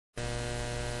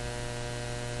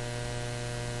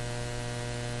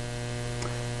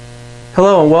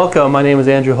Hello and welcome. My name is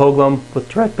Andrew Houglum with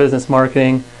Direct Business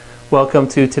Marketing. Welcome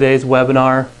to today's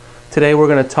webinar. Today we're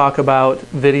going to talk about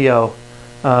video.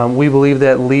 We believe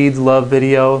that leads love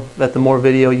video, that the more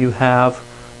video you have,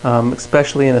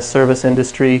 especially in a service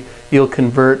industry, you'll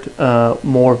convert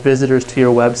more visitors to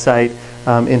your website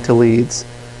into leads.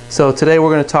 So today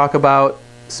we're going to talk about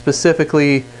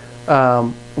specifically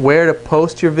where to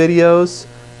post your videos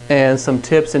and some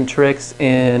tips and tricks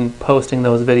in posting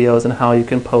those videos and how you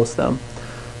can post them.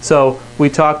 So we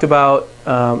talked about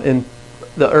in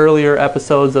the earlier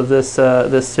episodes of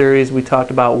this series, we talked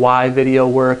about why video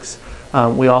works.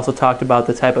 We also talked about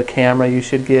the type of camera you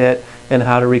should get and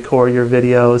how to record your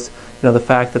videos. You know, the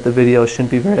fact that the video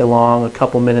shouldn't be very long, a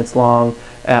couple minutes long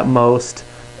at most.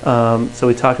 So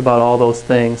we talked about all those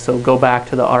things. So go back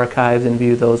to the archives and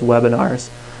view those webinars.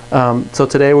 So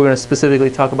today we're going to specifically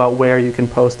talk about where you can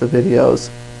post the videos.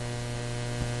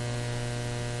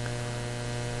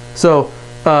 So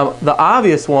the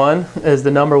obvious one is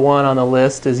the number one on the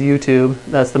list is YouTube.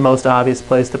 That's the most obvious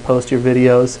place to post your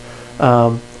videos.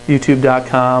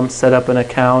 YouTube.com, set up an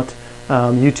account.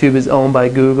 YouTube is owned by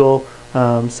Google,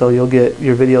 so your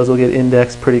videos will get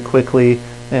indexed pretty quickly,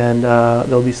 and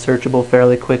they'll be searchable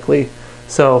fairly quickly.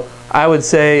 So I would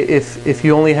say if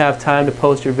you only have time to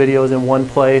post your videos in one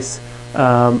place,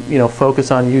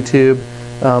 focus on YouTube.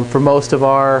 For most of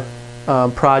our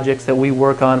projects that we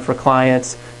work on for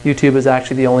clients, YouTube is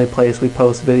actually the only place we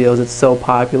post videos. It's so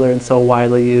popular and so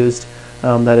widely used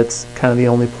that it's kind of the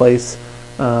only place.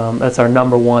 That's our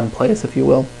number one place, if you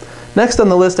will. Next on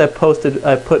the list I put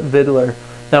Vidler.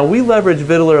 Now we leverage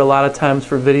Vidler a lot of times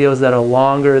for videos that are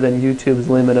longer than YouTube's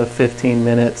limit of 15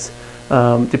 minutes.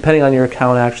 Depending on your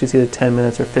account, actually it's either 10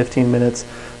 minutes or 15 minutes.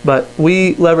 But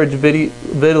we leverage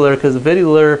Vidler because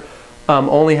Vidler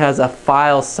only has a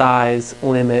file size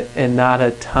limit and not a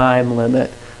time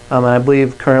limit. I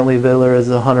believe currently Vidler is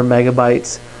 100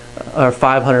 megabytes or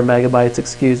 500 megabytes,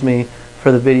 excuse me,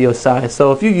 for the video size.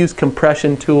 So if you use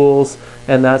compression tools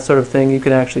and that sort of thing, you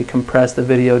can actually compress the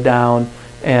video down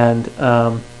and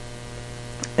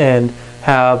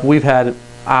we've had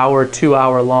 2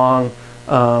 hour long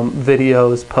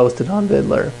videos posted on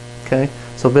Vidler. Okay,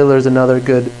 so Vidler is another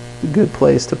good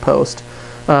place to post.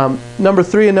 Number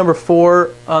 3 and number 4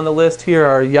 on the list here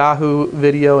are Yahoo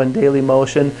Video and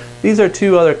Dailymotion. These are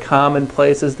two other common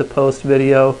places to post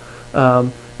video,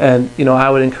 and I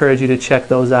would encourage you to check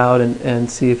those out and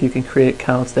see if you can create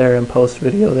accounts there and post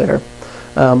video there.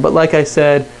 But like I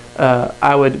said,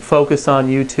 I would focus on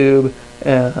YouTube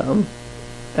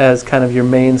as kind of your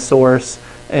main source,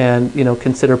 and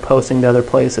consider posting to other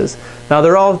places. Now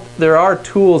there are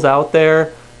tools out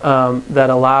there that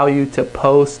allow you to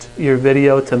post your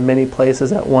video to many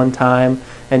places at one time,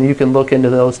 and you can look into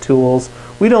those tools.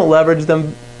 We don't leverage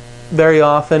them very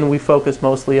often. We focus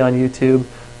mostly on YouTube,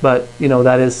 but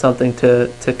that is something to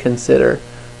consider,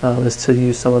 is to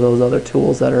use some of those other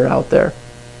tools that are out there.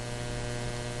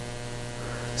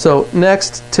 So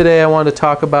next today I want to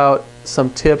talk about some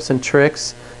tips and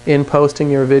tricks in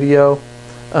posting your video.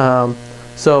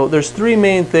 So there's 3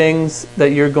 main things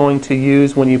that you're going to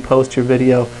use when you post your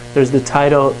video. There's the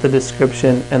title, the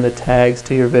description, and the tags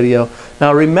to your video.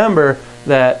 Now remember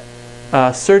that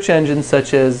search engines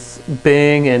such as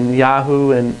Bing and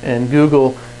Yahoo and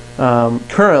Google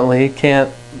currently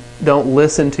don't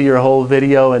listen to your whole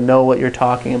video and know what you're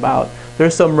talking about.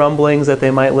 There's some rumblings that they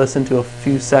might listen to a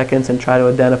few seconds and try to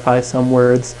identify some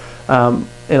words.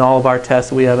 In all of our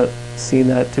tests, we haven't seen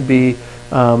that to be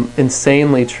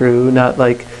insanely true. Not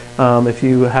like if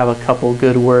you have a couple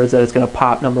good words that it's going to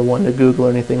pop number 1 to Google or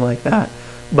anything like that.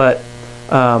 But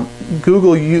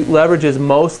Google leverages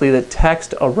mostly the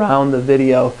text around the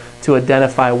video to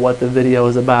identify what the video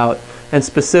is about. And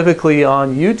specifically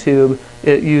on YouTube,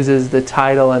 it uses the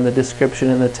title and the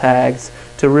description and the tags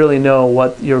to really know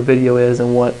what your video is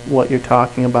and what you're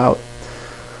talking about.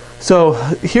 So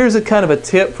here's a kind of a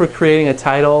tip for creating a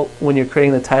title when you're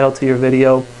creating the title to your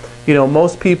video.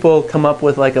 Most people come up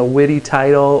with like a witty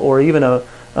title, or even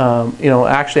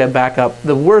actually I back up.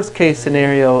 The worst case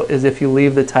scenario is if you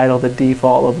leave the title the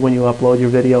default of when you upload your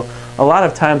video. A lot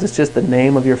of times it's just the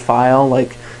name of your file,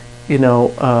 like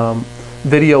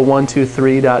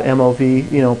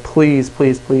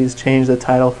video123.mov. Please change the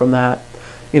title from that.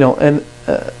 Then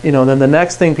the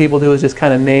next thing people do is just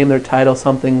kind of name their title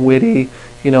something witty.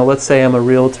 Let's say I'm a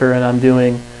realtor and I'm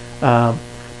doing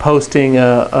posting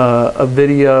a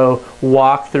video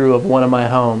walkthrough of one of my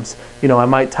homes. I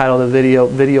might title the video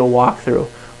walkthrough.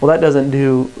 Well, that doesn't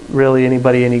do really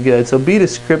anybody any good. So be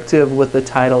descriptive with the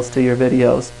titles to your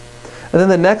videos. And then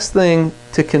the next thing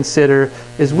to consider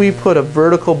is we put a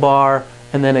vertical bar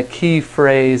and then a key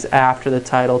phrase after the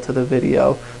title to the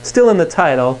video. Still in the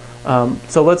title.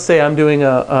 So let's say I'm doing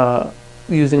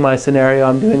using my scenario,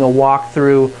 I'm doing a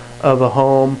walkthrough of a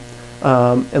home,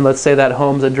 and let's say that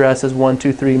home's address is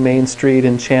 123 Main Street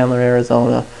in Chandler,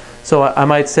 Arizona. So I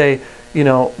might say, you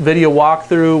know, video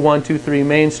walkthrough 123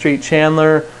 Main Street,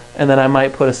 Chandler, and then I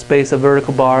might put a space, a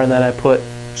vertical bar, and then I put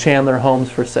Chandler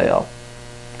homes for sale.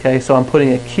 Okay, so I'm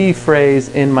putting a key phrase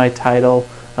in my title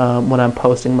when I'm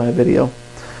posting my video.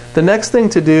 The next thing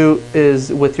to do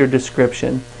is with your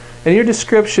description. In your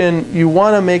description, you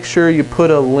want to make sure you put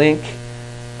a link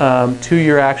to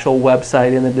your actual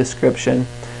website in the description.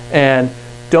 And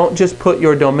don't just put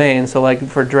your domain. So like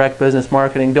for direct business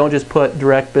marketing, don't just put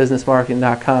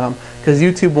directbusinessmarketing.com, because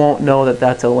YouTube won't know that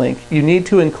that's a link. You need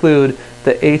to include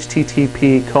the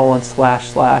http://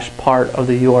 part of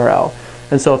the URL.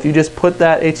 And so if you just put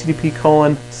that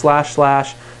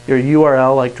http:// your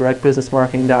URL, like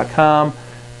directbusinessmarketing.com,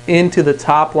 into the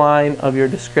top line of your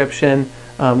description,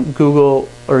 Google,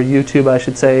 or YouTube I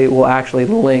should say, will actually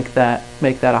link that,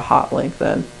 make that a hot link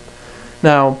then.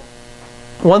 Now,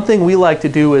 one thing we like to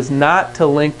do is not to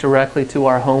link directly to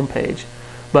our homepage.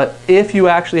 But if you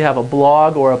actually have a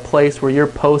blog or a place where you're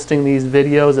posting these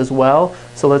videos as well,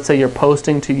 so let's say you're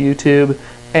posting to YouTube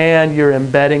and you're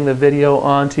embedding the video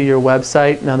onto your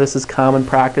website. Now this is common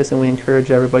practice and we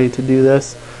encourage everybody to do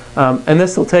this. And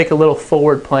this will take a little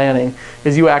forward planning,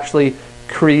 is you actually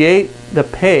create the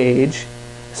page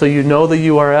so you know the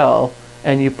URL,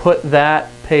 and you put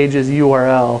that page's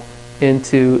URL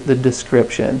into the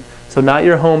description. So not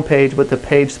your home page, but the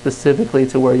page specifically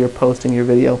to where you're posting your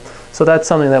video. So that's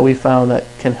something that we found that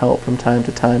can help from time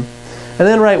to time. And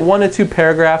then write 1 to 2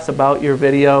 paragraphs about your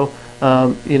video.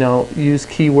 You know, use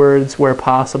keywords where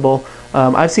possible.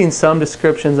 I've seen some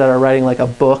descriptions that are writing like a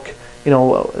book. You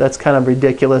know, that's kind of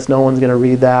ridiculous. No one's going to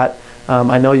read that.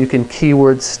 I know you can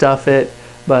keyword stuff it,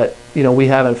 but you know, we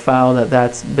haven't found that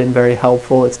that's been very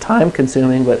helpful. It's time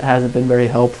consuming, but it hasn't been very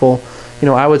helpful. You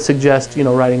know, I would suggest, you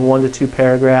know, writing 1 to 2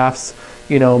 paragraphs,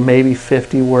 you know, maybe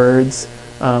 50 words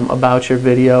about your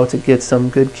video to get some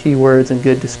good keywords and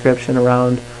good description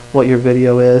around what your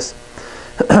video is.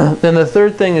 Then the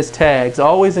third thing is tags.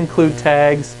 Always include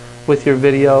tags with your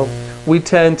video. We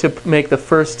tend to make the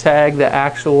first tag the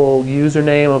actual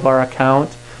username of our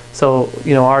account. So,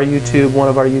 you know, our YouTube, one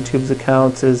of our YouTube's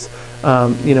accounts is,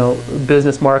 you know,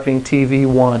 Business Marketing TV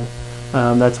 1.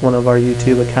 That's one of our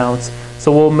YouTube accounts.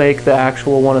 So we'll make the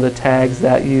actual one of the tags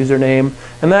that username,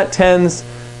 and that tends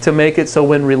to make it so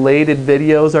when related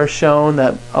videos are shown,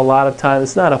 that a lot of times,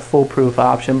 it's not a foolproof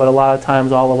option, but a lot of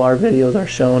times all of our videos are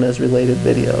shown as related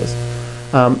videos.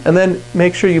 And then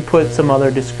make sure you put some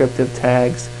other descriptive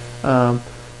tags,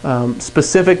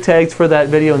 specific tags for that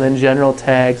video, and then general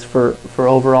tags for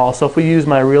overall. So if we use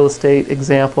my real estate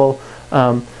example,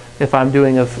 if I'm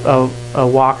doing a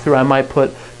walkthrough, I might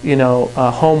put, you know,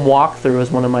 home walkthrough as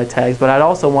one of my tags, but I'd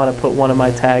also want to put one of my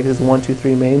tags as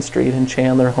 123 Main Street and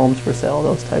Chandler homes for sale,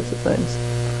 those types of things.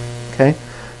 Okay,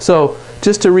 so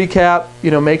just to recap,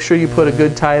 you know, make sure you put a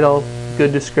good title,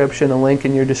 good description, a link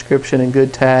in your description, and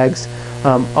good tags.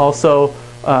 Also,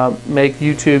 make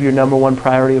YouTube your #1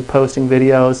 priority of posting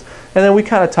videos. And then we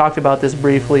kind of talked about this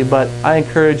briefly, but I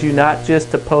encourage you not just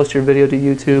to post your video to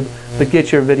YouTube, but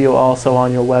get your video also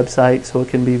on your website so it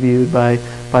can be viewed by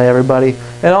everybody.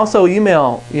 And also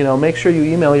email, you know, make sure you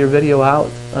email your video out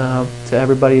to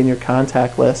everybody in your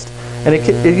contact list. And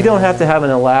you don't have to have an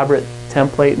elaborate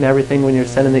template and everything when you're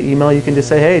sending the email. You can just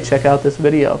say, hey, check out this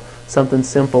video. Something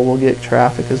simple will get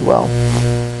traffic as well.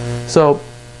 So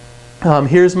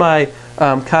here's my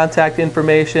contact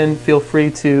information. Feel free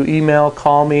to email,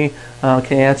 call me,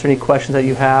 can answer any questions that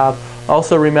you have.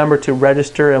 Also remember to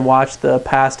register and watch the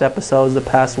past episodes, the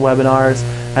past webinars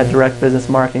at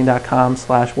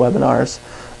directbusinessmarketing.com/webinars.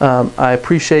 I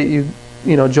appreciate you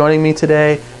joining me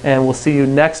today, and we'll see you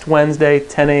next Wednesday,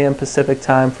 10 a.m. Pacific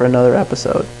time for another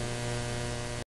episode.